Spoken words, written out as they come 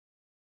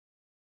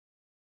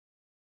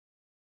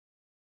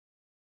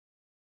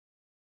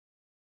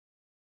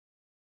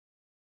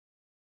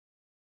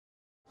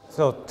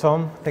So,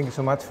 Tom, thank you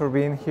so much for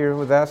being here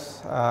with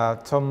us.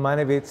 Tom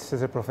Manevitz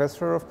is a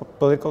professor of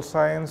political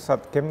science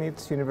at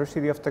Chemnitz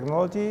University of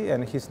Technology,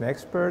 and he's an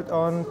expert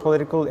on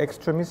political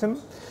extremism.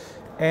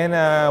 And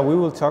we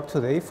will talk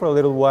today for a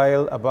little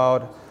while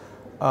about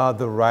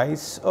the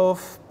rise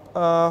of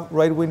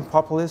right-wing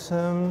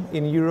populism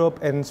in Europe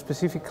and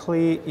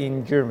specifically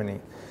in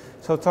Germany.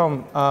 So,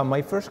 Tom,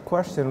 my first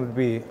question would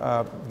be,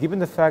 given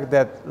the fact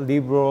that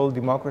liberal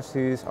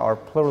democracies are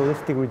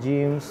pluralistic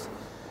regimes,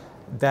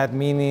 that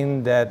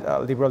meaning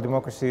that liberal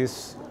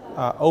democracies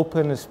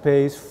open a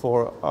space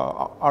for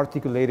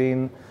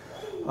articulating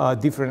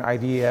different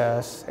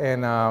ideas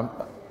and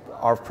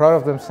are proud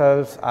of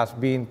themselves as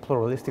being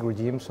pluralistic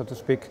regimes, so to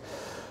speak.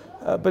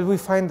 But we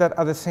find that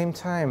at the same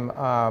time,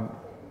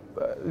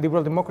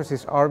 liberal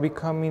democracies are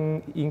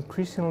becoming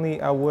increasingly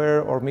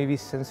aware or maybe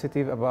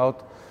sensitive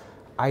about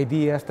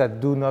ideas that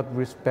do not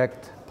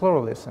respect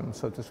pluralism,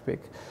 so to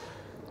speak.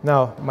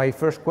 Now, my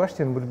first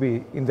question would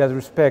be, in that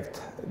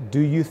respect, do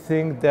you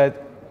think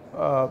that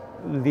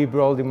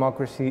liberal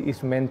democracy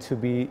is meant to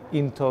be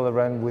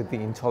intolerant with the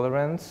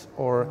intolerance,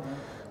 or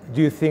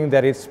do you think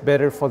that it's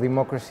better for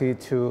democracy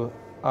to,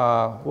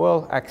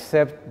 well,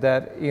 accept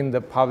that in the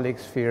public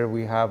sphere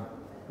we have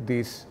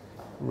these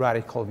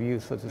radical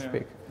views, so to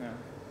speak? Yeah.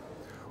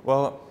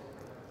 Well,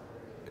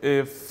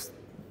 if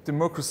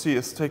democracy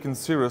is taken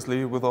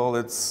seriously with all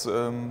its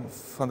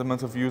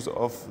fundamental views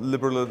of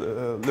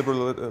liberalism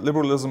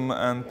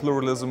and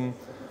pluralism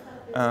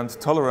and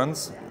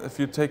tolerance, if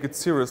you take it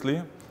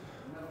seriously,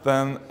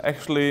 then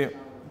actually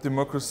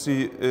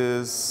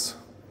democracy's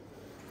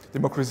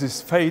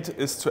fate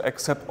is to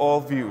accept all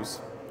views.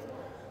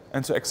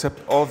 And to accept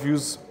all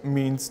views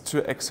means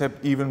to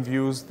accept even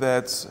views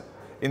that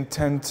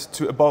intend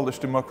to abolish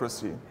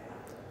democracy,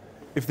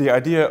 if the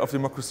idea of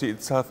democracy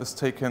itself is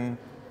taken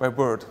by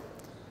word.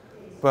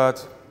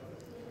 But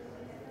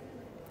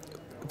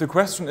the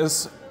question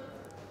is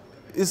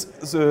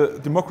the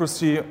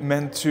democracy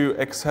meant to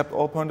accept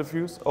all points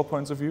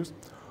of view,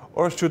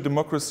 or should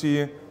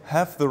democracy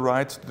have the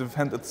right to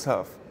defend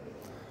itself,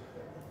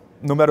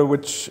 no matter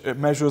which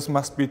measures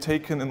must be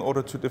taken in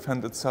order to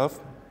defend itself?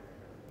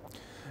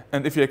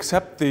 And if you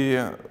accept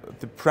the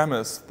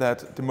premise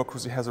that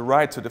democracy has a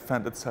right to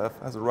defend itself,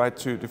 has a right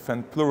to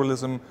defend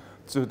pluralism,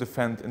 to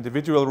defend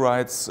individual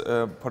rights,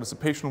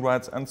 participation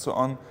rights, and so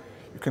on,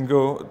 you can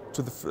go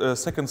to the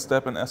second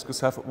step and ask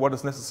yourself what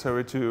is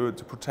necessary to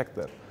protect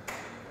that.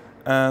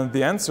 And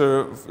the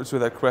answer to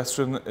that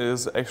question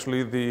is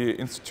actually the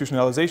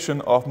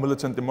institutionalization of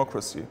militant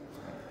democracy.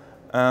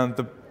 And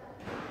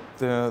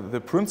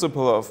the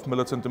principle of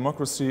militant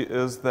democracy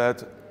is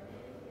that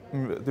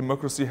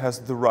democracy has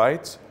the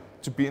right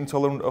to be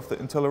intolerant of the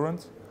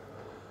intolerant,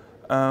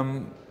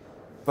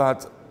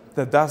 but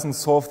that doesn't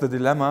solve the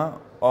dilemma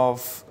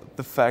of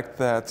the fact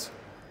that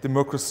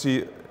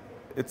democracy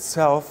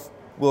itself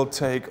will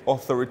take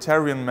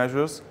authoritarian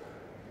measures,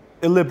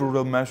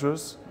 illiberal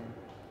measures,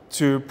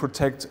 to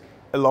protect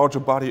a larger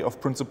body of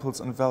principles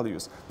and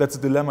values. That's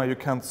a dilemma you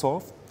can't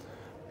solve,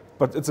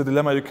 but it's a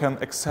dilemma you can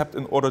accept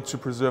in order to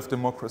preserve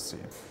democracy.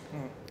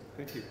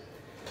 Thank you.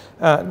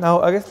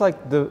 Now, I guess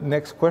like the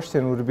next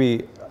question would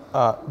be,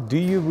 do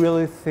you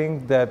really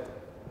think that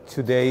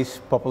today's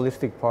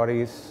populistic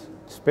parties,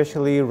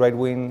 especially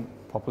right-wing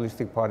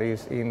populistic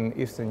parties in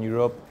Eastern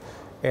Europe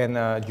and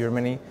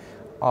Germany,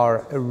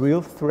 are a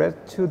real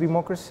threat to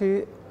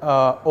democracy?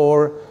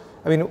 Or,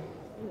 I mean,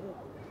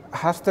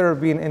 has there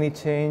been any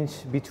change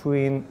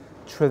between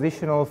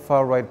traditional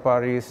far-right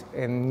parties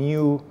and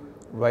new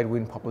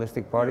right-wing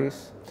populistic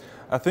parties?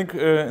 I think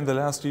in the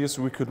last years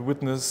we could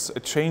witness a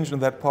change in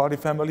that party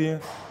family.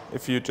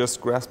 If you just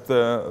grasp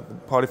the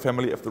party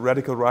family of the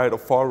radical right or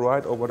far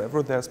right or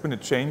whatever, there's been a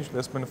change,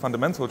 there's been a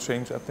fundamental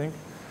change, I think.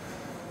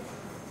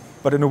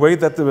 But in a way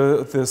that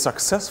the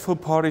successful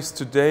parties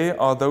today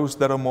are those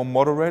that are more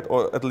moderate,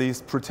 or at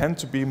least pretend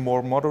to be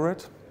more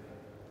moderate,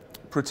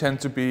 pretend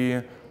to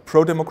be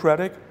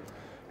pro-democratic,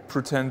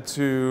 pretend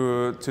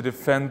to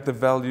defend the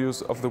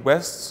values of the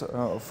West,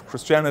 of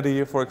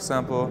Christianity, for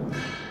example,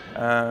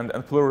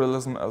 and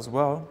pluralism as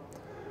well.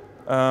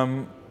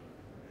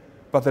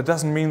 But that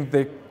doesn't mean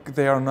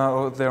there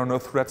are no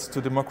threats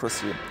to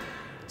democracy.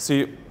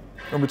 See,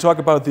 when we talk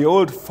about the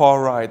old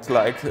far right,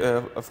 like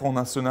Front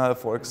National,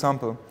 for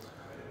example,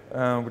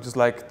 which is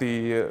like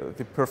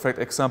the perfect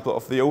example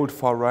of the old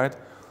far right,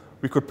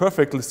 we could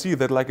perfectly see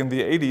that, like in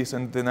the 80s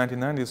and the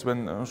 1990s,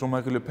 when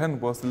Jean-Marie Le Pen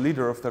was the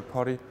leader of that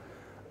party,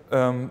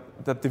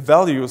 that the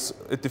values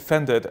it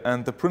defended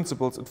and the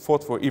principles it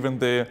fought for, even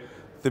the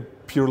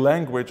pure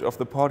language of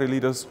the party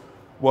leaders,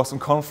 was in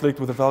conflict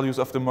with the values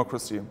of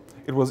democracy.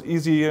 It was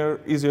easier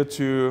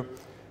to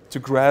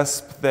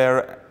grasp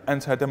their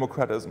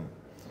anti-democratism.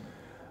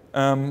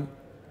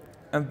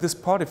 And this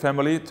party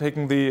family,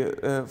 taking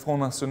the Front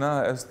National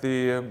as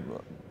the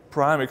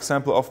prime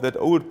example of that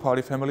old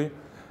party family,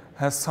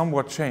 has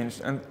somewhat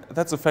changed. And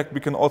that's a fact we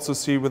can also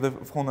see with the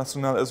Front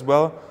National as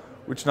well,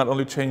 which not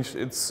only changed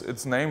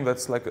its name,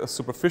 that's like a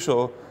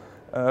superficial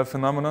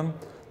phenomenon,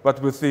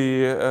 but with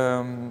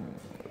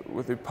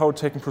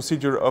power-taking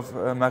procedure of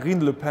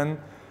Marine Le Pen,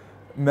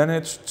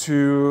 managed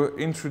to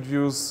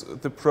introduce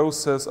the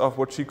process of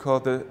what she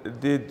called the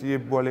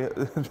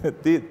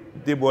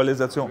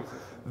déboalisation,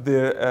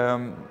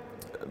 the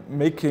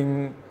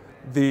making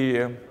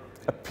the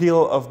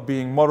appeal of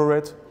being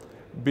moderate,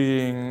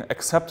 being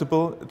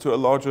acceptable to a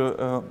larger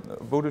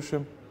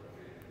votership,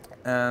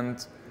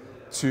 and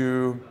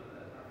to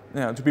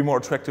be more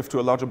attractive to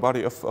a larger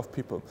body of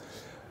people.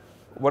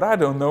 What I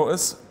don't know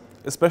is,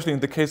 especially in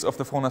the case of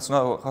the Front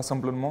National,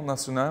 Rassemblement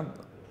National,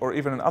 or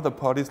even in other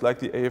parties like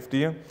the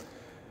AfD,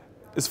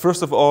 is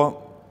first of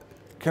all,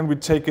 can we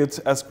take it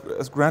as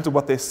granted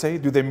what they say?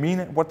 Do they mean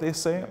what they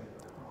say?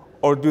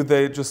 Or do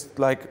they just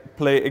like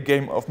play a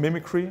game of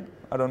mimicry?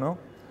 I don't know.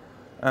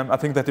 I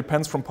think that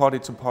depends from party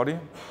to party.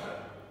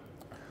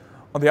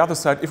 On the other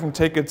side, if we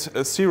take it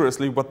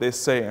seriously what they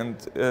say and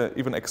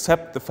even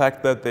accept the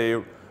fact that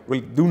they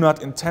do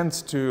not intend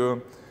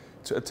to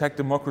attack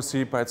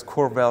democracy by its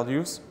core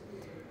values,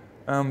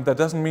 that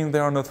doesn't mean they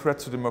are no threat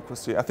to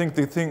democracy. I think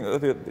the thing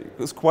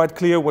is quite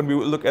clear when we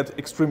look at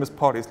extremist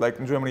parties, like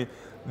in Germany,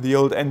 the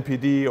old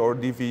NPD or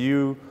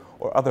DVU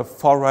or other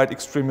far-right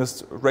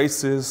extremist,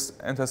 racist,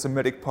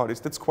 anti-Semitic parties.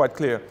 That's quite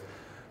clear.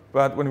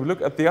 But when we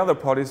look at the other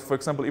parties, for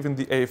example, even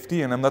the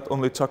AfD, and I'm not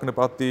only talking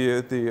about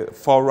the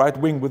far-right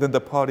wing within the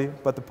party,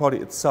 but the party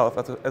itself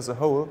as a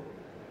whole,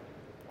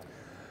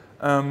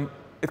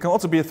 it can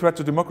also be a threat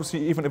to democracy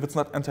even if it's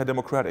not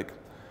anti-democratic,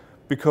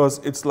 because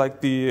it's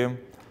like the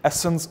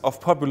essence of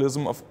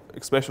populism, of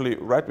especially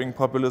right-wing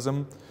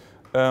populism,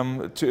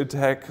 to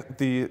attack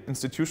the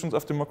institutions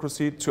of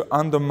democracy, to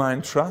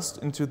undermine trust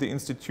into the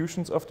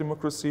institutions of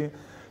democracy,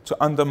 to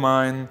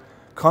undermine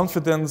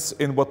confidence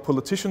in what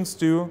politicians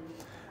do.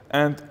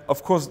 And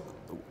of course,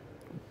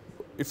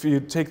 if you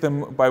take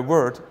them by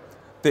word,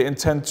 they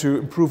intend to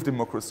improve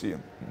democracy.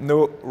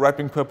 No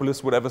right-wing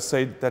populist would ever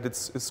say that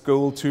it's its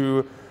goal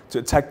to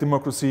attack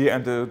democracy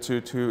and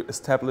to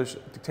establish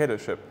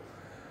dictatorship.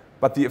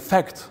 But the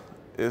effect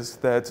is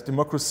that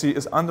democracy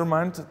is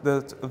undermined,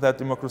 that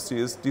democracy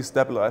is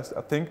destabilized,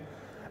 I think.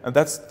 And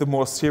that's the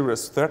more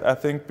serious threat, I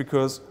think,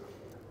 because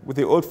with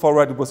the old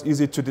far-right, it was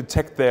easy to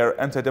detect their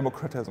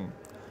anti-democratism.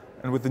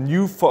 And with the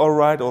new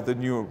far-right or the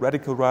new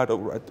radical right or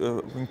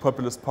right-wing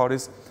populist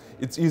parties,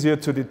 it's easier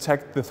to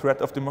detect the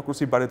threat of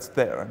democracy, but it's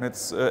there and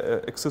it's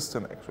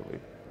existent, actually.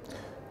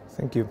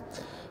 Thank you.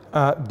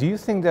 Do you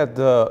think that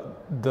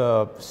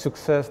the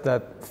success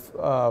that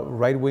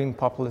right-wing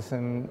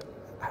populism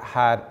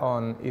had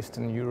on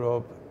Eastern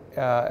Europe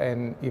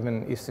and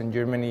even Eastern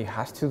Germany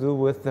has to do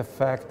with the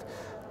fact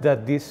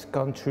that these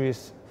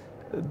countries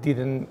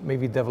didn't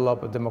maybe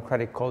develop a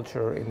democratic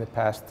culture in the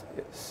past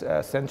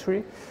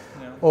century?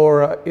 Yeah.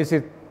 Or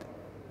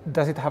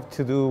does it have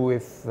to do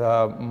with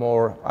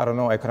more, I don't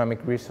know,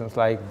 economic reasons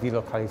like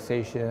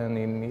delocalization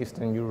in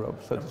Eastern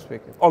Europe, so to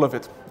speak? All of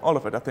it,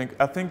 I think.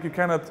 I think you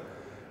cannot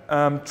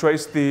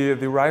trace the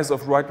rise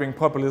of right-wing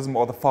populism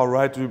or the far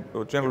right,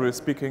 generally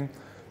speaking,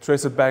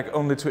 trace it back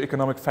only to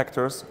economic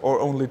factors or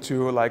only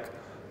to like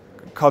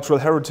cultural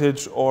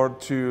heritage or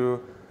to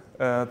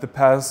the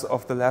past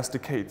of the last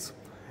decades.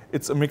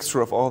 It's a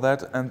mixture of all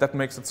that, and that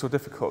makes it so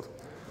difficult.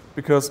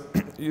 Because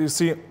you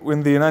see,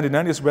 in the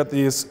 1990s we had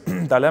this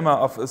dilemma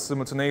of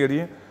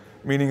simultaneity,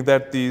 meaning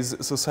that these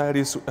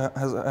societies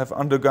have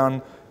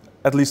undergone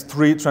at least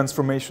 3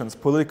 transformations: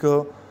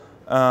 political,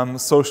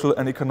 social,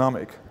 and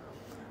economic.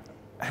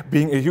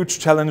 Being a huge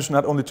challenge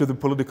not only to the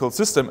political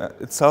system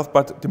itself,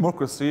 but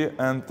democracy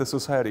and the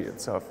society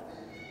itself.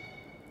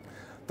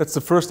 That's the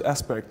first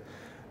aspect.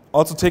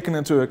 Also taken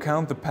into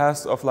account the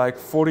past of like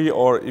 40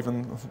 or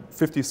even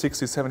 50,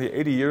 60, 70,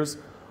 80 years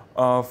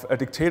of a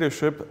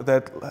dictatorship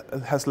that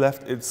has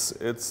left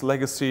its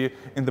legacy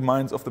in the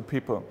minds of the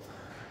people.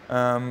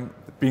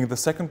 Being the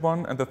second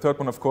one, and the third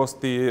one, of course,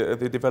 the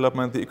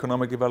development, the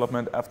economic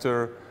development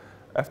after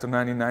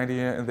 1990,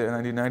 in the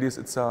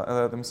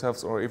 1990s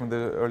themselves, or even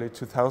the early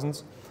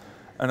 2000s.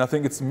 And I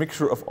think it's a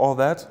mixture of all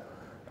that.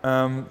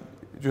 You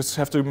just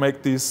have to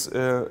make these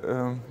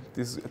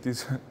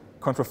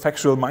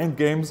counterfactual mind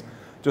games,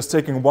 just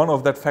taking one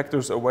of that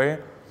factors away,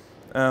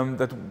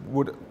 that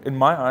would, in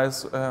my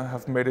eyes,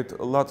 have made it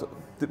a lot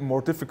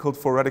more difficult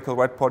for radical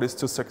right parties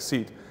to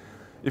succeed.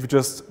 If you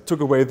just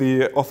took away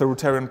the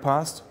authoritarian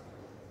past,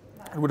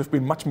 it would have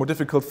been much more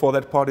difficult for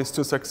that parties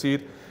to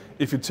succeed.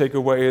 If you take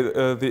away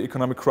the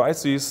economic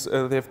crises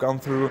they've gone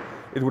through,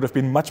 it would have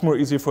been much more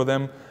easy for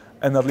them.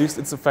 And at least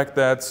it's the fact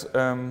that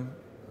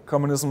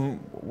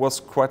communism was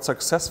quite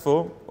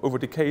successful over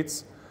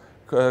decades,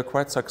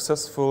 quite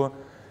successful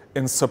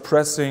in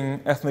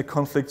suppressing ethnic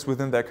conflicts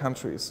within their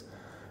countries.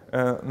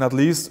 Not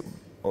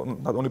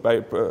only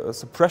by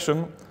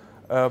suppression,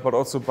 but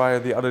also by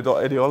the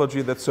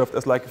ideology that served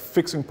as like a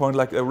fixing point,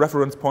 like a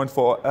reference point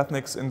for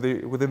ethnics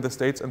within the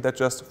states, and that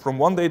just from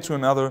one day to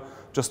another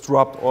just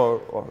dropped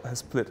or has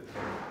split.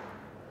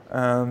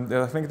 And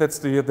I think that's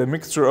the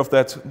mixture of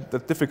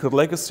that difficult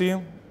legacy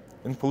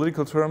in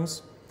political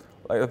terms,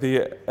 like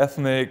the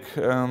ethnic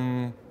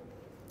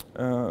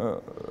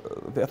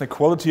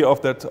quality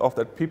of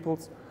that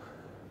peoples,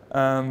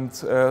 and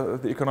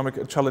the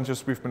economic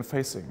challenges we've been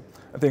facing.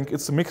 I think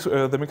it's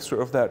the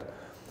mixture of that.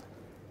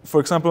 For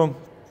example,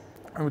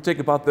 when we talk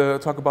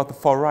about the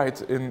far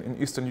right in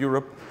Eastern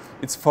Europe,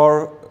 it's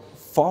far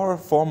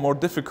more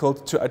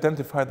difficult to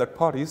identify their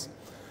parties,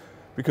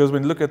 because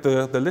when you look at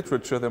the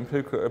literature, the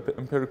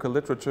empirical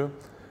literature,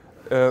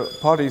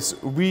 parties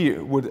we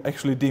would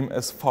actually deem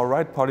as far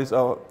right parties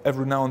are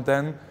every now and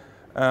then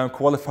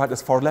qualified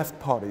as far left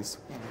parties,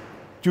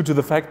 due to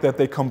the fact that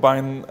they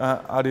combine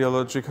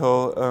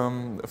ideological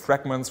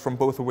fragments from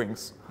both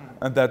wings,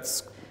 and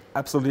that's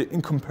absolutely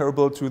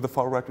incomparable to the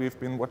far right we've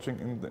been watching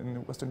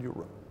in Western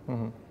Europe.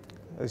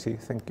 I see,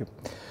 thank you.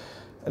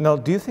 Now,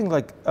 do you think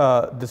like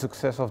the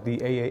success of the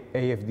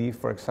AfD,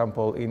 for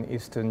example, in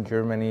Eastern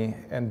Germany,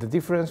 and the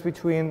difference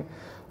between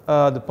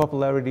the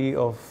popularity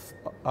of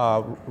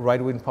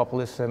right-wing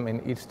populism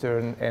in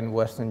Eastern and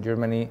Western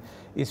Germany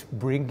is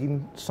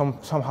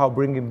somehow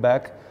bringing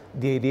back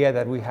the idea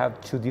that we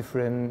have two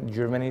different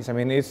Germanys? I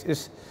mean,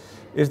 is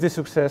the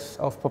success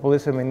of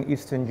populism in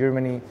Eastern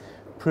Germany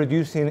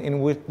producing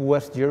in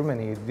West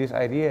Germany this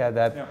idea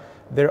that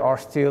there are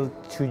still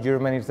two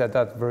Germanys that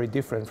are very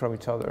different from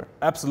each other?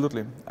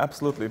 Absolutely,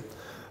 absolutely.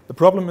 The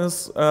problem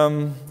is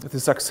the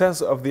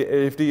success of the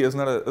AfD is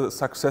not a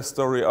success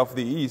story of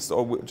the East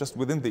or just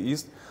within the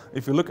East.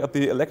 If you look at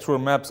the electoral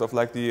maps of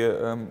like the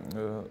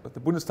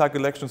Bundestag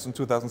elections in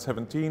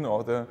 2017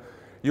 or the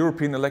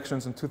European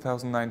elections in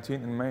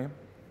 2019 in May,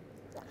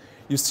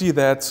 you see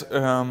that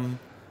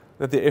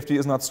that the AfD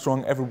is not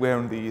strong everywhere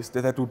in the East.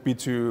 That would be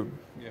too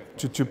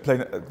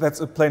plain. That's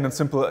a plain and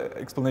simple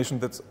explanation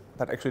that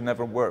actually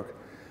never work.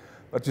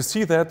 But you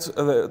see that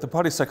the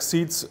party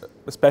succeeds,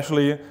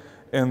 especially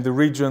in the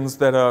regions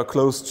that are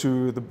close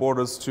to the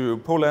borders to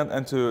Poland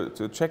and to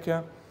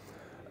Czechia,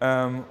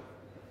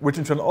 which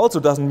in turn also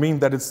doesn't mean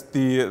that it's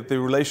the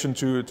relation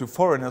to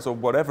foreigners or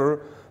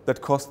whatever that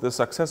caused the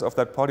success of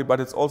that party, but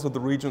it's also the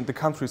region, the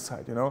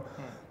countryside, you know.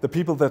 The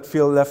people that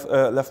feel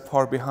left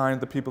far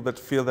behind, the people that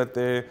feel that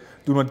they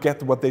do not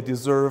get what they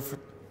deserve,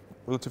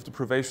 relative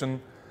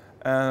deprivation,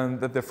 and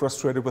that they're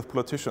frustrated with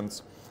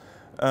politicians.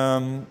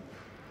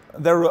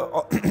 There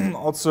are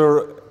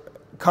also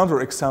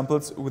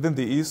counterexamples within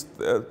the East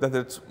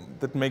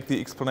that make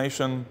the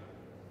explanation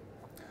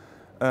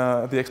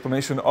of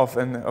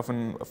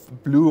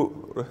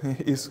blue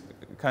is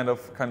kind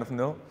of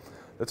nil.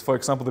 That's, for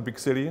example, the big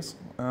cities,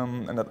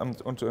 and I'm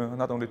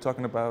not only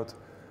talking about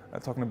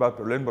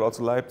Berlin, but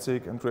also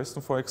Leipzig and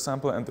Dresden, for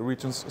example, and the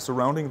regions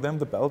surrounding them,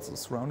 the belts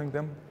surrounding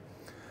them.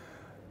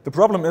 The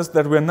problem is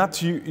that we're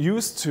not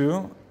used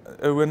to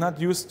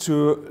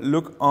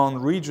look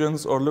on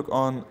regions or look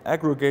on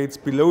aggregates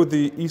below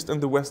the East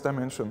and the West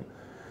dimension.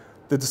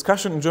 The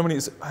discussion in Germany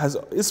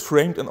is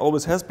framed and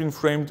always has been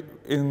framed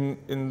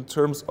in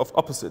terms of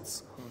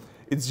opposites.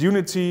 It's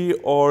unity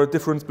or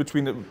difference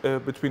between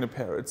a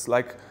pair. It's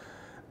like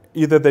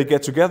either they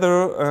get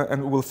together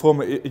and will form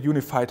a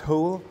unified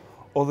whole,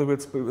 or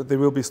they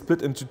will be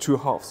split into two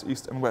halves,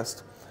 East and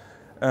West,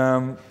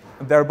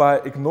 thereby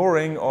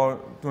ignoring or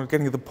not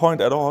getting the point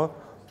at all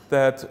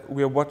that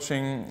we are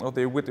watching or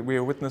we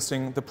are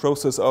witnessing the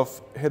process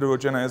of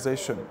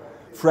heterogenization,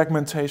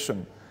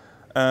 fragmentation.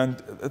 And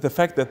the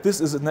fact that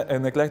this is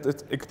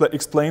neglected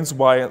explains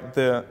why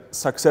the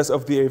success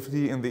of the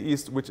AfD in the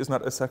East, which is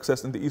not a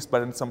success in the East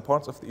but in some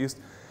parts of the East,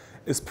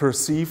 is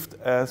perceived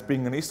as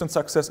being an Eastern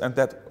success, and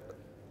that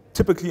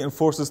typically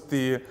enforces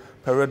the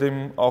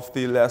paradigm of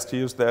the last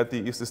years that the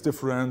East is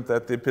different,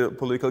 that the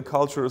political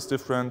culture is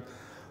different,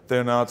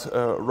 they're not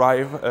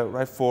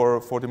ripe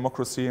for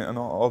democracy and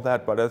all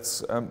that, but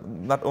it's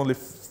not only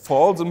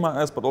false in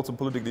my eyes, but also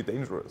politically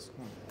dangerous.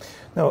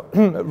 Now,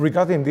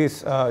 regarding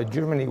this,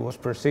 Germany was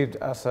perceived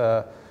as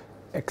an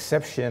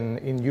exception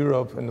in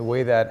Europe in the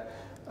way that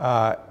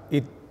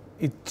it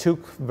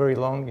took very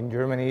long in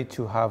Germany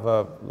to have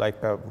a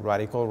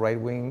radical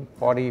right-wing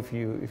party, if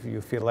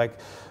you feel like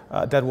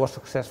that was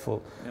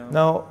successful. Yeah.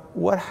 Now,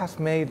 what has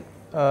made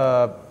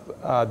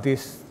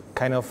this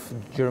kind of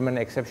German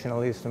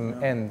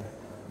exceptionalism end?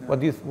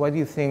 Yeah. Why do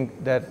you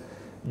think that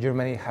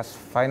Germany has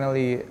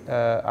finally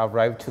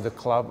arrived to the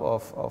club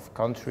of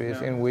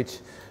countries in which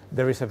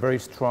there is a very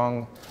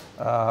strong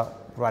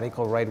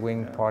radical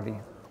right-wing party?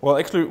 Well,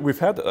 actually, we've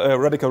had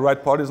radical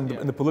right parties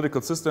in the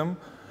political system,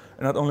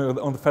 and not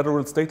only on the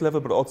federal state level,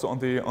 but also on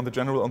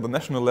the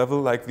national level,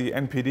 like the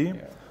NPD,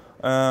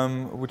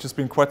 which has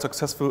been quite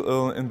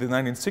successful in the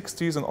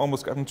 1960s and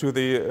almost got into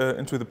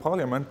the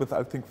parliament with,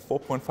 I think,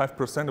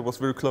 4.5%. It was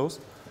very close.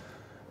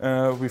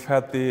 We've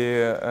had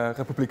the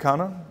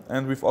Republikaner,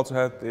 and we've also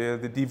had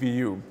the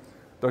DVU,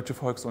 Deutsche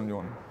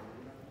Volksunion.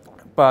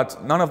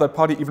 But none of that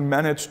party even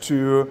managed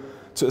to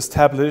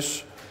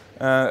establish.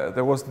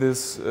 There was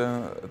this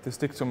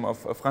dictum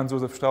of Franz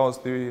Josef Strauss,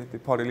 the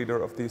party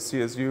leader of the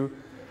CSU,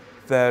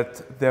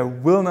 that there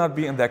will not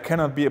be and there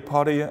cannot be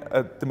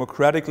a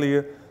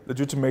democratically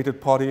legitimated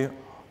party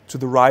to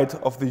the right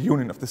of the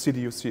union of the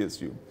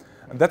CDU-CSU,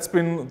 and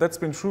that's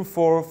been true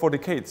for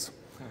decades,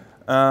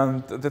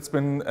 and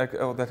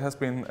that has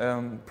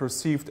been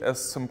perceived as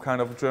some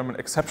kind of German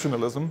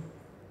exceptionalism,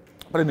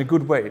 but in a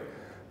good way,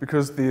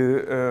 because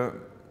the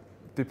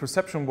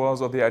perception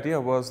was, or the idea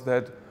was,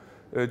 that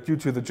due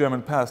to the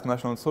German past,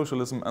 National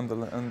Socialism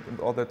and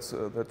all that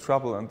the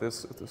trouble and the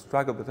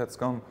struggle that has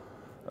gone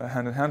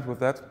hand in hand with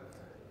that,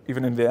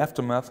 even in the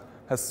aftermath,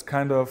 has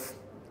kind of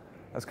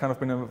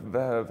been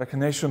a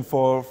vaccination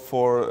for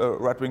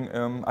right-wing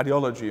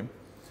ideology.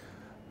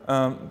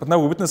 But now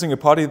we're witnessing a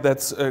party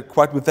that's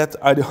quite with that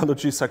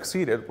ideology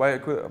succeeded. Why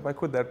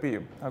could that be?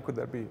 How could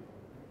that be?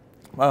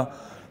 Well,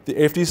 the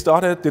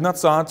AfD did not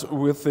start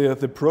with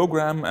the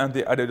program and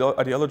the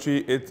ideology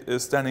it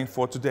is standing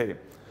for today.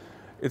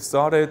 It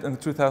started in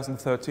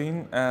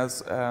 2013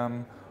 as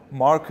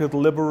market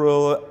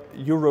liberal,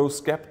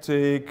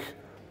 Eurosceptic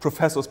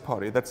professors'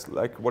 party. That's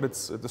like what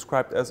it's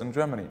described as in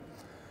Germany.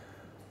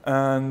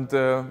 And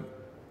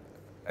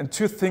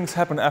two things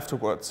happen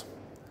afterwards.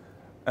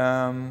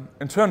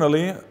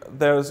 Internally,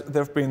 there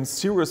have been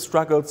serious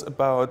struggles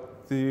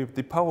about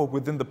the power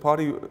within the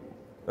party,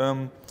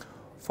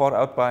 fought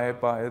out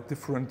by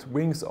different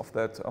wings of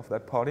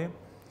that party,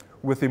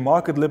 with the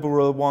market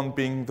liberal one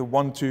being the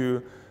one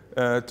to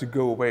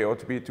go away or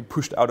to be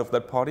pushed out of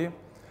that party.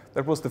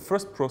 That was the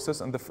first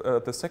process, and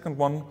the second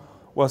one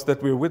was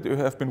that we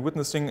have been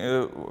witnessing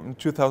in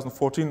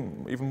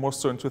 2014, even more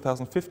so in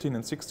 2015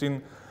 and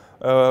 16,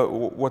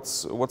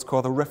 what's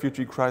called the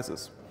refugee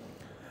crisis.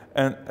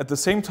 And at the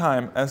same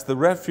time as the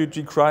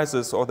refugee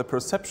crisis, or the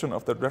perception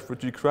of that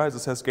refugee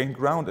crisis, has gained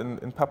ground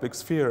in public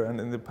sphere and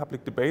in the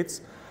public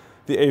debates,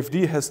 the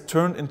AfD has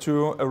turned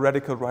into a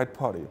radical right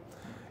party.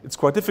 It's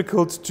quite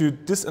difficult to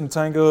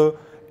disentangle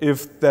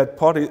if that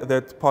party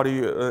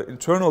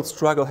internal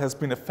struggle has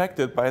been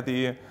affected by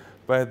the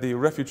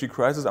refugee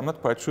crisis. I'm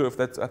not quite sure if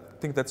that's. I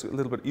think that's a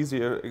little bit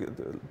easier.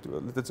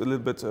 That's a little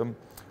bit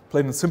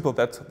plain and simple,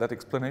 that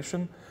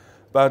explanation.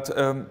 But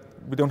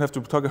we don't have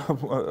to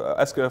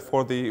ask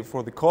for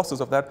the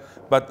causes of that.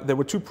 But there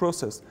were two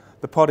processes.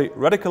 The party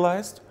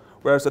radicalized,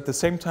 whereas at the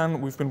same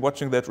time we've been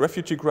watching that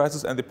refugee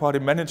crisis, and the party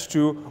managed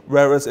to,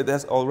 whereas it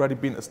has already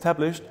been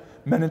established,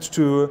 managed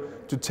to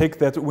take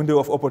that window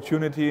of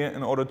opportunity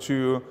in order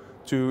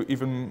to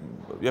even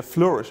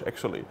flourish,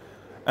 actually.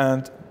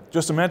 And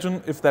just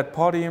imagine if that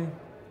party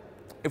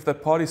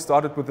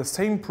started with the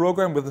same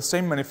program, with the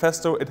same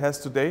manifesto it has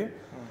today.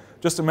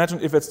 Just imagine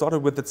if it started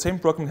with the same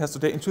program it has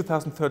today in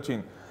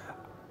 2013.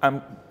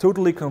 I'm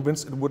totally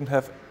convinced it wouldn't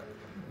have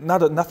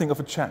nothing of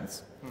a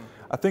chance.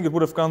 I think it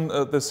would have gone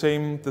the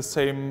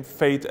same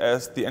fate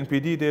as the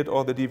NPD did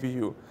or the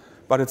DVU.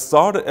 But it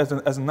started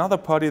as another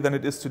party than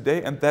it is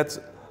today, and that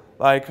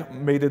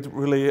made it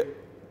really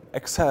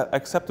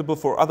acceptable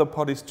for other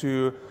parties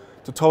to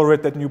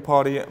tolerate that new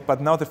party. But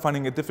now they're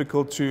finding it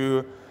difficult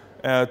to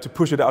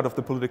push it out of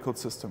the political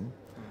system.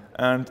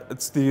 And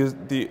it's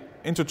the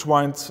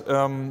intertwined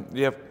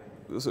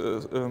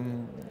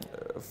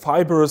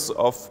fibers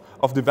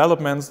of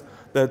developments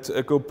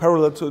that go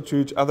parallel to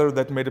each other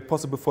that made it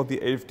possible for the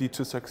AfD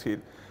to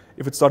succeed.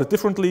 If it started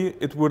differently,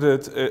 it would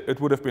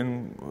have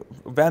been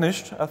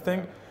vanished, I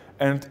think.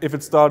 And if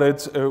it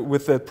started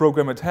with the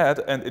program it had,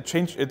 and it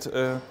changed its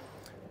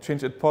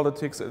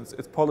politics,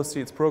 its policy,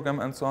 its program,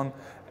 and so on,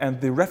 and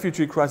the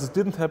refugee crisis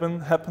didn't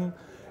happen,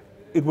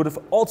 it would have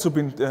also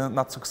been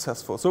not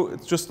successful. So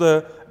it's just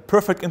a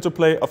perfect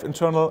interplay of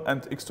internal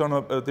and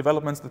external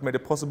developments that made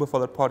it possible for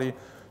that party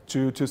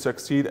to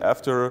succeed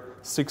after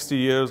 60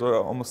 years or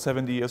almost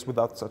 70 years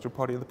without such a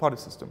party in the party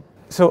system.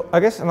 So I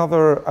guess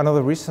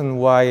another reason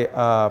why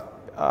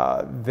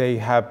they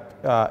have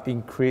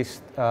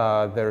increased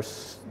the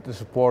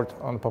support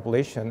on the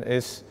population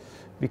is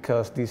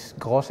because this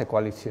große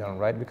Koalition,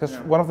 right? Because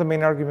one of the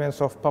main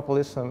arguments of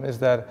populism is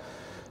that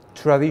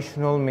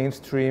traditional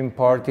mainstream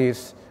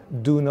parties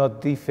do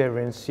not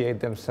differentiate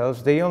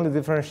themselves. They only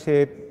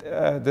differentiate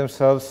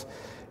themselves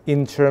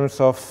in terms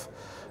of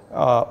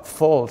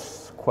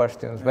false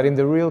questions, but in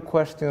the real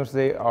questions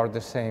they are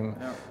the same.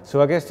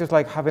 So I guess just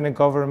like having a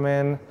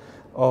government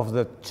of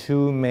the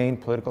two main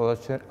political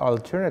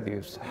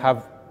alternatives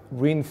have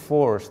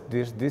reinforced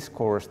this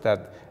discourse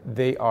that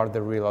they are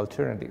the real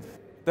alternative.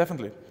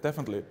 Definitely,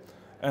 definitely.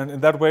 And in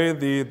that way,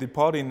 the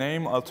party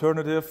name,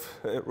 alternative,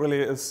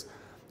 really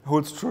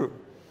holds true.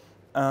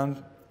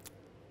 And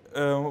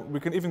we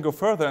can even go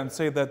further and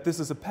say that this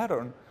is a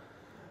pattern.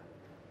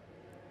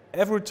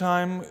 Every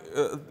time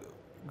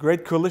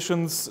great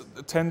coalitions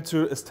tend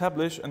to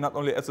establish, and not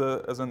only as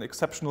an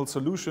exceptional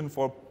solution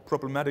for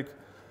problematic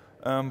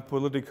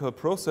political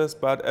process,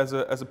 but as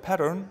a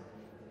pattern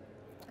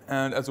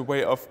and as a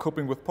way of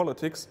coping with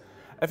politics,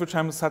 every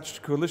time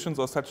such coalitions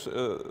or such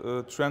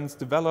trends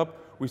develop,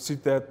 we see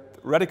that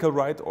radical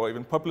right or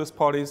even populist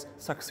parties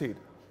succeed.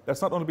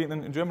 That's not only been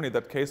in Germany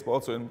that case, but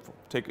also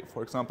take,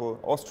 for example,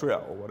 Austria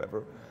or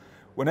whatever.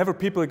 Whenever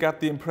people get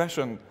the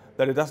impression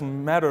that it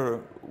doesn't matter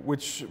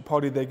which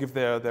party they give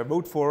their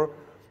vote for,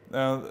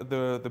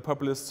 the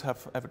populists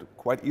have it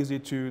quite easy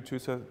to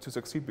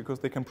succeed, because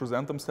they can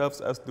present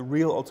themselves as the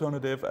real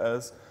alternative,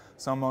 as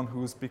someone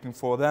who's speaking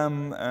for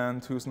them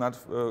and who's not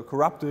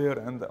corrupted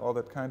and all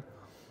that kind.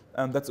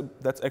 And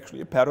that's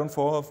actually a pattern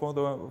for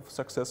the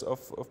success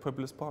of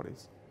populist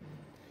parties.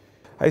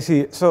 I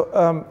see.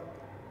 So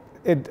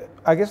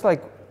I guess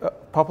like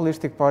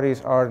populistic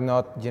parties are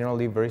not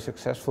generally very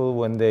successful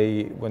when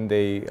they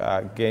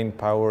gain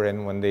power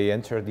and when they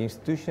enter the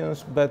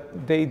institutions,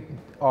 but they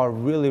are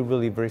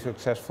really very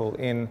successful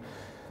in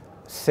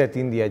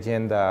setting the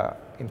agenda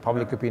in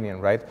public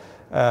opinion, right?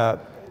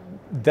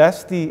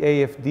 Does the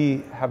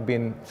AFD have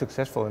been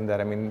successful in that?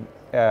 I mean,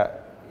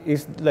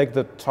 is like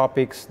the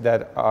topics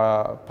that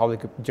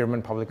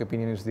German public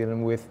opinion is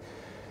dealing with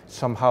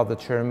somehow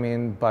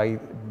determined by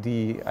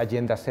the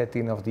agenda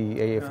setting of the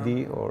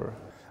AFD, or?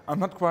 I'm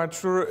not quite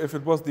sure if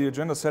it was the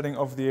agenda setting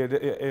of the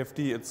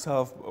AFD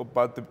itself,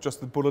 but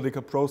just the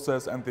political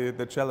process and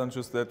the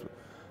challenges that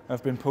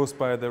have been posed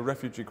by the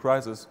refugee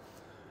crisis.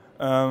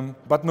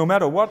 But no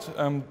matter what,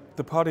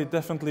 the party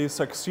definitely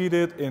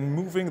succeeded in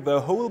moving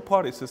the whole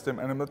party system,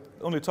 and I'm not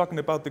only talking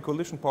about the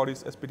coalition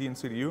parties, SPD and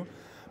CDU,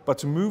 but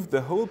to move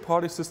the whole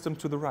party system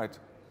to the right.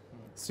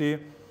 See,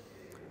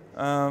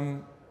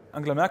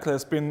 Angela Merkel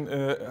has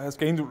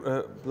gained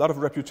a lot of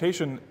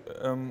reputation,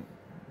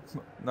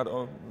 not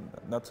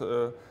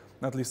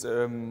least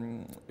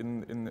in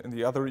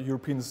the other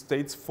European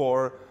states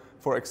for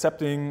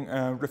accepting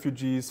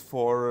refugees,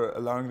 for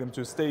allowing them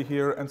to stay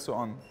here, and so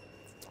on,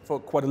 for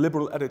quite a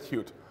liberal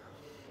attitude,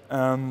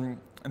 and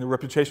a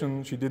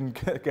reputation she didn't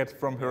get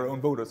from her own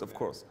voters, of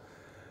course.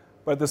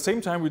 But at the same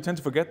time, we tend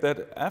to forget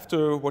that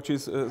after what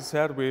she's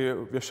said,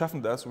 wir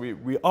schaffen das,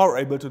 we are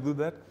able to do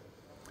that.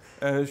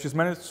 She's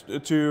managed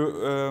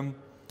to,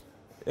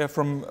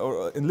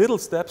 in little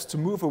steps, to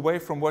move away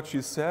from what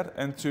she said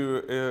and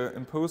to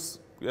impose,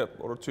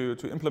 or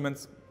to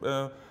implement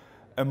a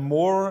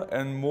more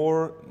and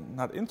more,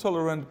 not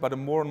intolerant, but a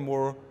more and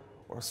more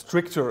or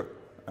stricter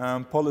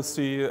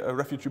policy,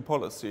 refugee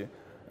policy,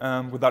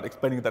 without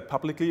explaining that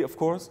publicly, of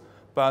course.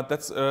 But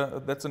that's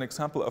an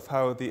example of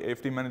how the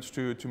AfD managed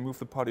to move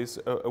the parties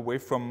away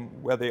from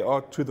where they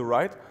are to the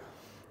right.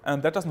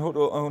 And that doesn't hold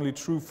only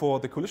true for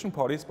the coalition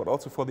parties, but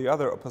also for the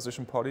other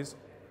opposition parties.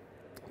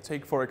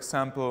 Take, for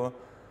example,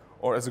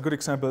 or as a good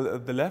example,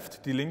 the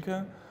left, Die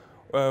Linke,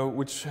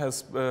 which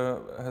has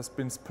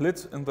been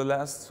split in the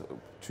last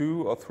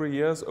 2 or 3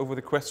 years over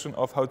the question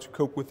of how to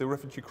cope with the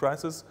refugee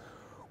crisis,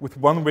 with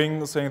one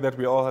wing saying that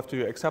we all have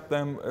to accept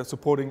them,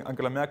 supporting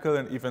Angela Merkel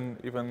and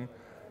even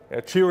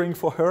cheering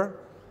for her,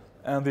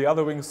 and the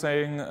other wing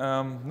saying,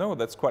 no,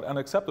 that's quite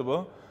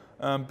unacceptable,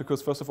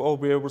 because first of all,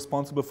 we are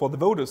responsible for the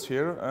voters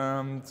here,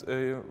 and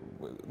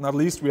not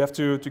least we have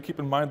to keep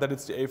in mind that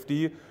it's the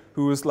AfD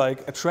who is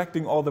like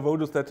attracting all the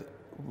voters that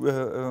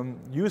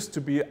used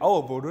to be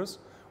our voters.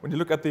 When you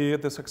look at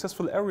the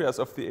successful areas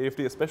of the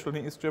AfD, especially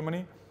in East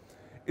Germany,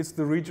 it's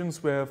the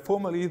regions where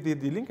formerly the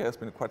Die Linke has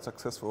been quite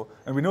successful.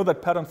 And we know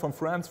that pattern from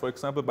France, for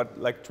example, but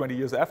like 20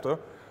 years after,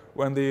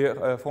 when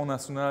the Front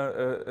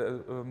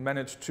National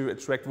managed to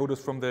attract voters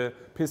from the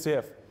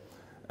PCF.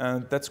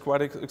 And that's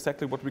quite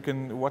exactly what we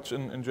can watch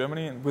in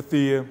Germany. And with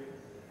the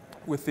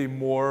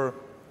more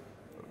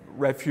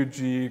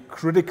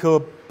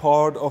refugee-critical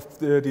part of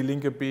the Die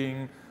Linke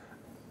being,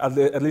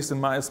 at least in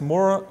my eyes,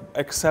 more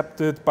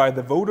accepted by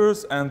the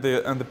voters and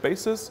the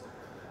basis,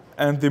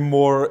 and the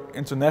more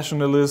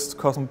internationalist,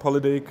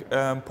 cosmopolitic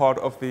part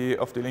of the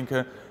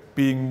Linke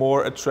being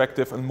more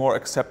attractive and more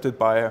accepted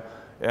by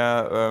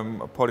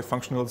party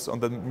functionals on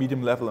the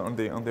medium level, on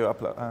the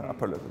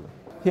upper level.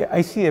 Yeah,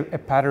 I see a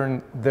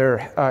pattern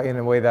there in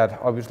a way that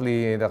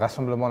obviously the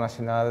Rassemblement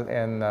National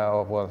and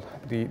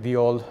the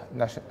old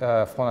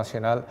Front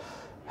National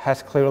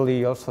has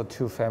clearly also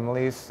two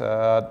families.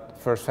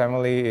 First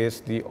family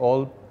is the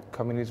old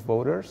communist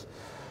voters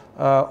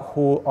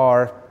who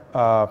are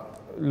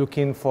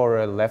looking for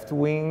a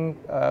left-wing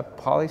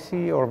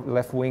policy or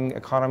left-wing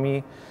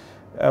economy,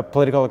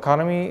 political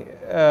economy,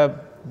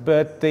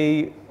 but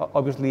they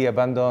obviously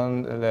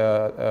abandoned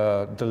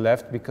the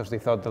left because they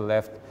thought the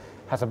left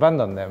has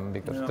abandoned them,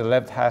 because the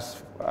left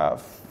has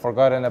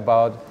forgotten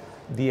about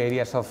the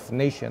ideas of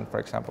nation, for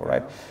example,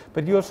 right?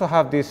 But you also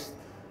have these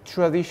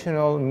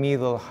traditional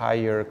middle,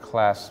 higher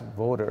class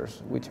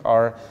voters, which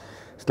are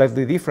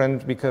slightly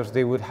different because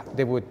they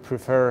would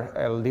prefer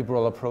a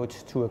liberal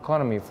approach to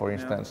economy, for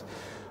instance.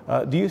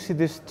 Do you see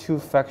these two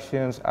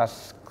factions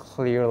as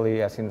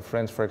clearly as in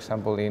France, for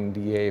example, in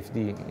the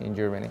AfD in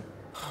Germany?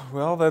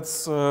 Well,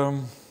 that's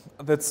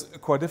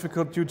quite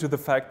difficult due to the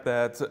fact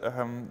that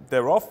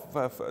there are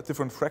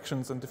different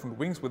fractions and different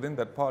wings within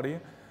that party,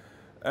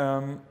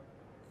 and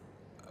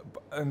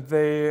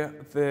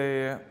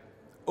they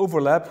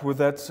overlap with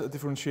that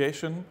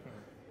differentiation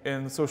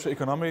in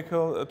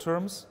socio-economical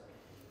terms.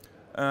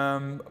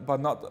 But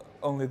not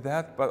only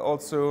that, but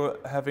also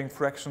having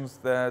fractions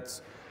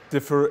that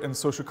differ in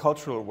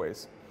socio-cultural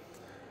ways.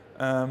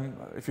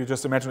 If you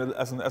just imagine it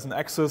as an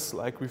axis,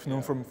 like we've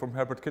known from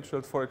Herbert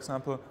Kitschelt, for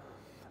example,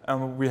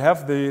 we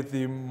have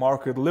the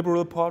market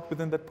liberal part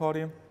within that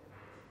party,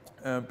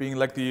 being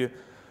like the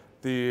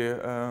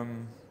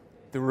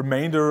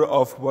remainder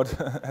of what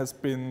has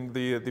been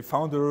the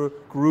founder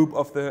group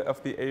of the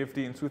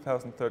AfD in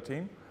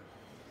 2013.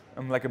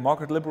 Like a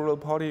market liberal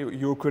party,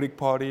 Eurocritic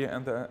party,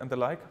 and the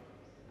like.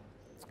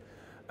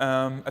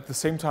 At the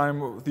same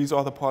time, these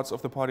are the parts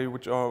of the party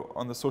which are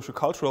on the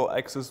social-cultural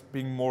axis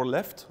being more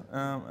left,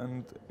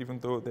 and even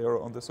though they are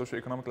on the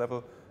socio-economic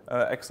level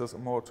axis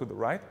more to the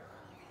right.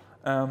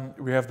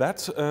 We have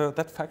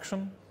that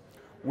faction.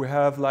 We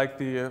have like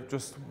the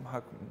just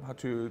how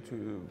to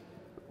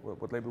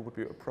what label would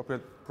be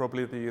appropriate?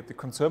 Probably the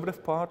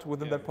conservative part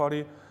within that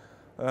party.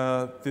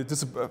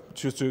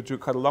 Just to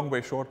cut a long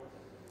way short,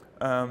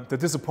 the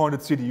disappointed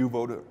CDU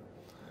voter.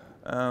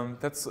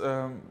 That's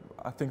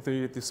I think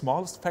the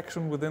smallest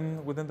faction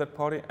within that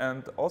party,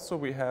 and also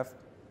we have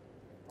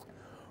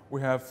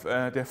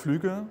Der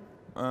Flügel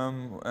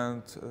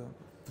and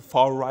the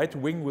far right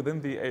wing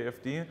within the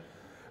AfD,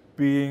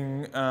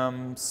 being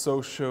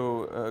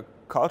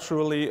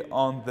culturally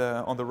on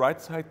the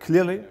right side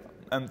clearly,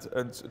 and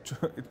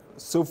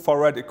so far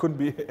right it couldn't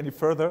be any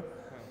further,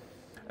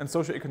 and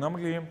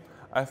socio-economically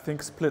I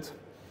think split.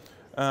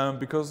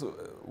 Because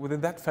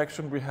within that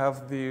faction we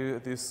have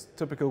these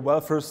typical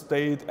welfare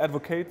state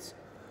advocates,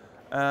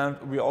 and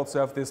we also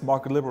have these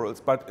market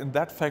liberals. But in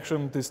that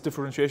faction, this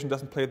differentiation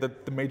doesn't play the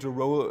major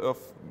role of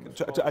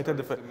to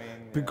identify,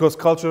 because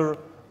culture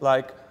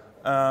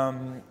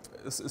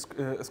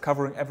is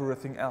covering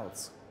everything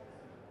else.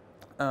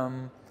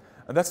 And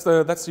that's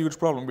the huge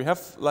problem. We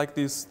have like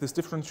this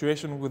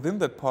differentiation within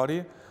that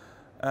party,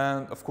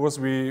 and of course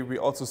we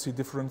also see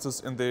differences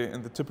in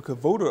the typical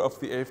voter of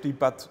the AfD,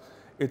 but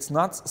it's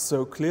not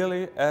so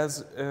clearly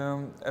as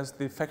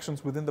the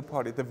factions within the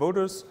party. The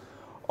voters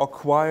are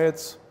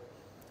quite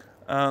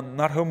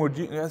not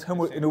homogeneous,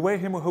 in a way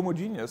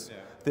homogeneous. Yeah.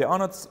 They are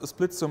not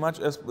split so much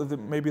as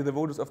maybe the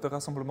voters of the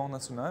Rassemblement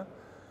National,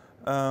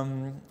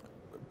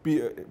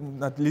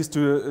 not least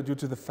due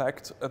to the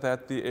fact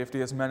that the AfD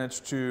has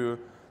managed to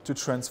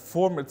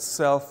transform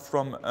itself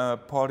from a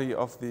party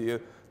of the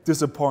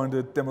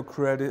disappointed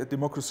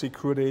democracy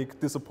critic,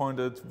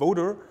 disappointed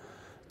voter,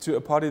 to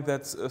a party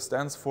that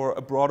stands for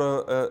a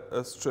broader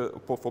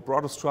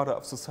broader strata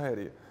of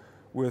society,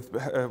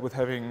 with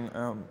having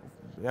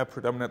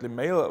predominantly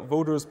male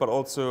voters, but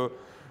also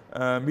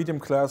medium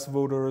class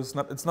voters.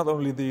 It's not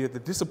only the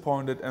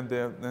disappointed and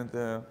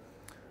the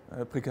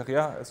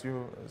precariat, as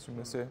you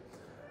may say,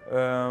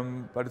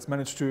 but it's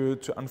managed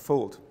to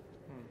unfold,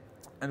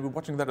 and we're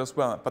watching that as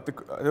well. But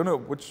I don't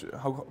know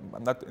how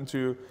I'm not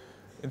into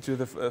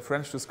the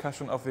French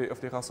discussion of the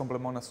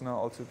Rassemblement National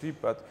all too deep,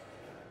 but.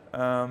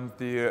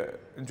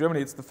 In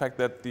Germany, it's the fact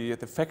that the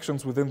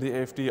factions within the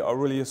AfD are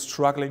really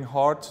struggling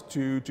hard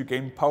to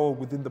gain power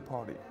within the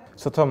party.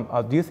 So Tom,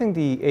 do you think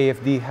the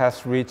AfD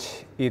has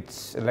reached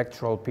its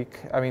electoral peak?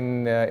 I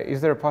mean,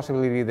 is there a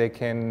possibility they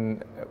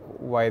can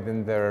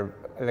widen their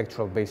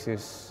electoral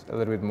basis a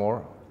little bit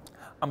more?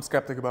 I'm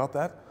skeptic about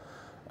that.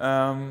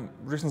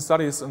 Recent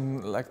studies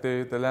in like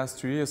the last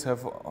 2 years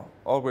have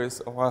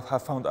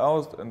found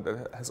out, and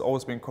it has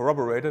always been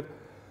corroborated,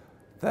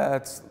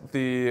 that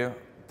the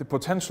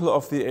potential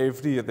of the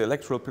AfD, the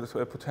electoral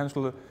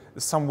potential,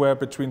 is somewhere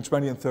between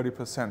 20 and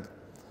 30%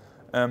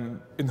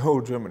 in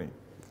whole Germany.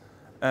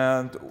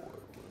 And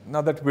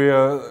now that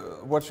we're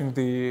watching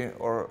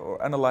or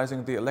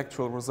analyzing the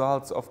electoral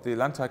results of the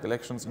Landtag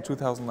elections in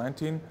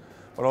 2019,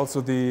 but also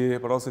the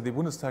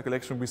Bundestag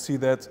election, we see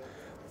that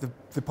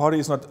the party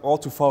is not all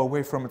too far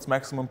away from its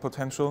maximum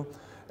potential,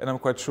 and I'm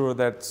quite sure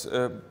that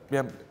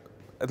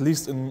at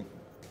least in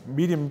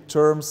medium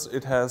terms,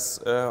 it has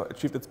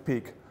achieved its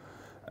peak.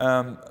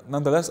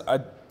 Nonetheless, I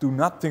do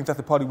not think that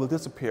the party will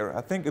disappear.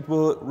 I think it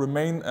will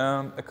remain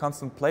a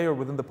constant player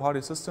within the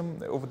party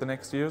system over the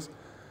next years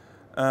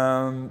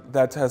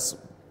that has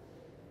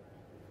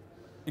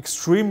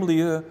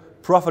extremely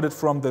profited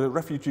from the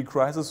refugee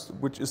crisis,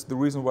 which is the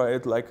reason why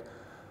it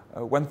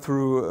went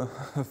through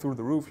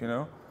the roof, you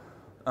know.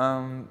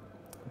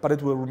 But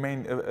it will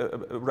remain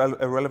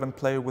a relevant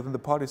player within the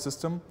party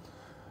system,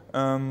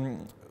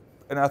 and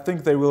I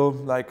think they will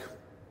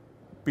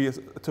be a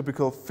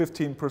typical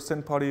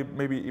 15% party,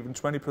 maybe even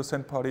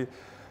 20% party,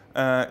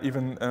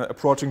 even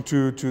approaching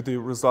to the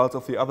results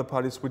of the other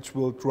parties, which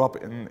will drop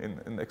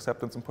in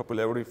acceptance and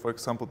popularity. For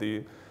example,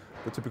 the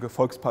typical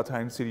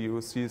Volksparteien,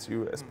 CDU,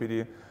 CSU,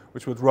 SPD,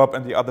 which will drop,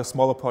 and the other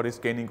smaller parties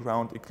gaining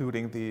ground,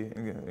 including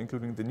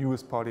the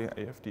newest party,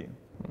 AfD.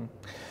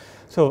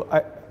 So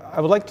I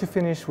would like to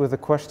finish with a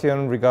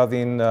question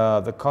regarding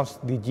the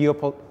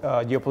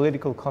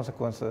geopolitical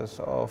consequences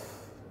of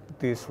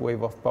this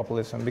wave of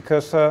populism,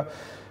 because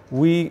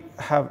we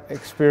have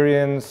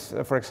experienced,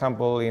 for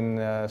example, in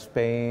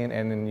Spain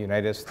and in the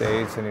United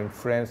States and in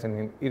France and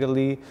in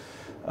Italy,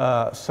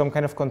 some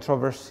kind of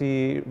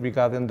controversy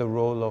regarding the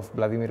role of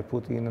Vladimir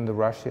Putin and the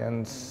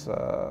Russians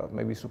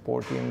maybe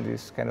supporting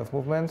these kind of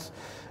movements.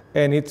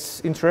 And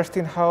it's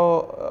interesting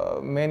how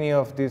many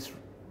of these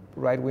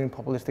right-wing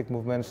populistic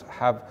movements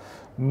have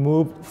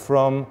moved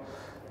from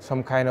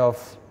some kind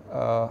of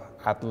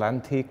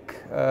Atlantic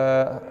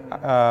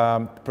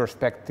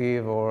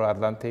perspective or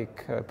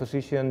Atlantic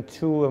position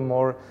to a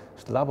more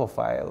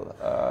Slavophile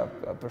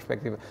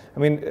perspective. I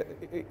mean,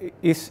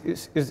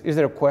 is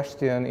there a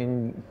question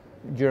in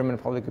German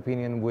public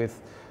opinion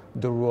with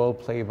the role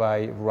played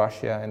by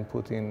Russia and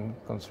Putin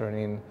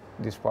concerning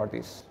these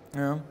parties?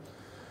 Yeah.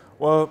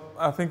 Well,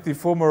 I think the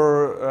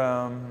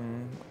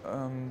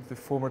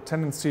former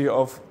tendency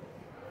of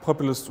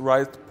populist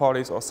right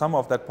parties, or some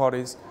of that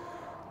parties,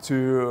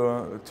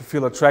 to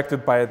feel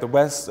attracted by the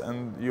West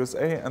and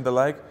USA and the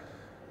like,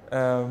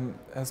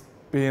 has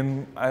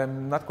been,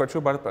 I'm not quite sure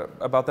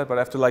about that, but I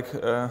have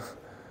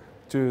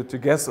to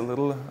guess a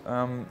little,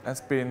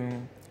 has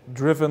been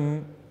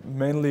driven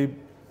mainly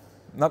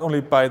not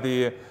only by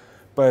the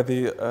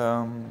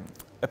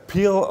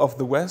appeal of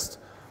the West,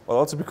 but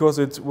also because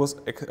it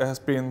has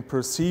been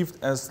perceived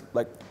as,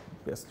 like,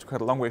 yes, to cut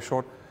a long way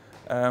short,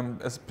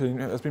 has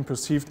been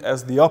perceived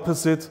as the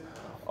opposite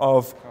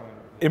of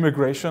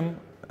immigration,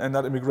 and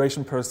not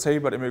immigration per se,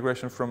 but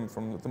immigration from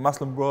the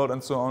Muslim world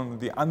and so on.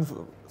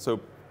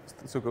 So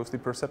goes the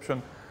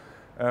perception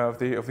of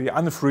the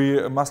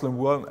unfree Muslim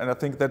world, and I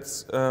think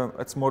that's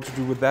more to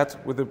do with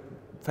that, with the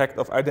fact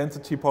of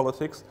identity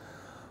politics.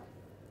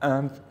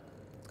 And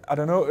I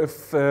don't know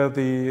if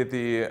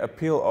the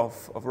appeal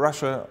of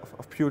Russia,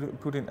 of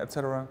Putin,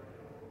 etc.,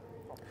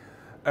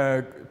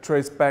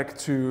 trace back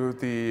to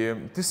the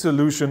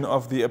dissolution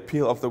of the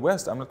appeal of the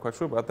West. I'm not quite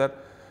sure about that,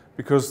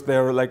 because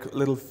there are like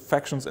little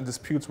factions and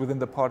disputes within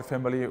the party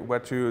family where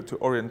to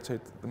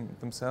orientate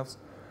themselves.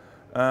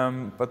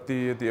 But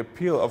the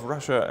appeal of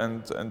Russia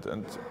and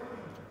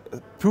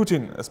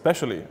Putin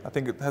especially, I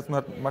think it has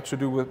not much to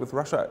do with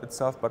Russia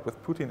itself, but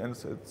with Putin and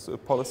its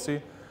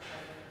policy,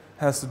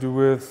 has to do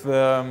with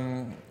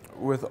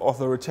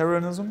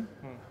authoritarianism,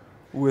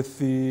 with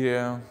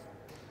the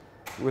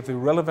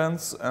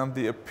relevance and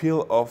the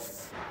appeal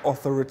of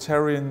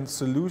authoritarian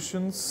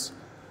solutions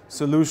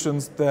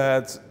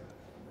that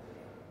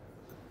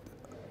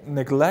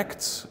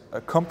neglect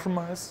a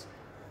compromise,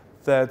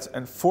 that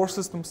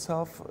enforces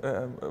themselves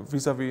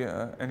vis-à-vis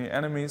any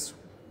enemies,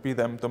 be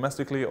them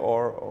domestically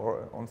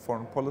or on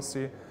foreign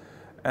policy,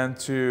 and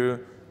to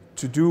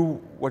do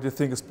what you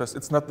think is best.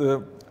 It's not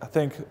I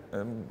think,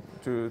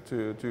 to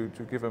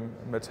give a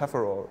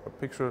metaphor or a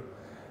picture,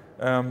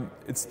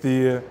 it's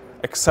the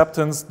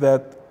acceptance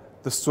that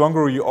the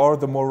stronger you are,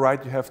 the more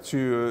right you have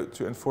to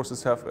enforce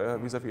yourself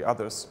vis-à-vis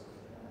others.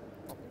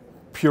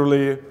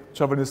 Purely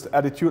chauvinist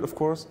attitude, of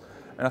course,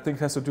 and I think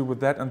it has to do with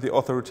that and the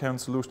authoritarian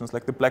solutions,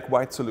 like the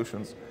black-white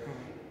solutions.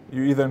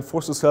 You either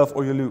enforce yourself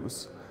or you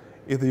lose.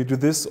 Either you do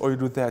this or you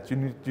do that.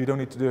 You don't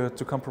need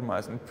to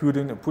compromise. And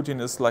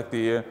Putin is like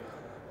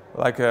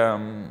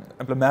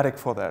emblematic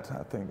for that,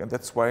 I think, and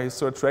that's why he's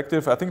so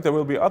attractive. I think there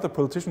will be other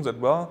politicians as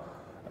well.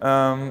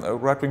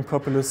 Right-wing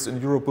populists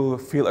in Europe will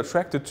feel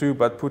attracted to,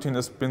 but Putin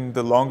has been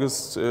the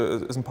longest,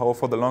 is in power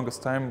for the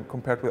longest time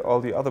compared with all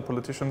the other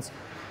politicians.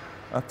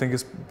 I think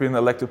he's been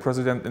elected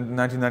president in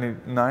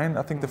 1999,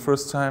 I think the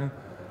first time.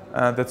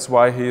 That's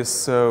why he is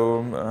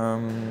so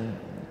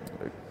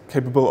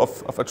capable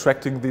of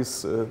attracting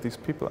these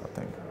people, I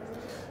think.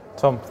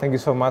 Tom, thank you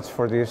so much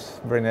for this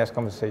very nice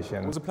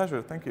conversation. It was a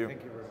pleasure, thank you.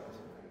 Thank you.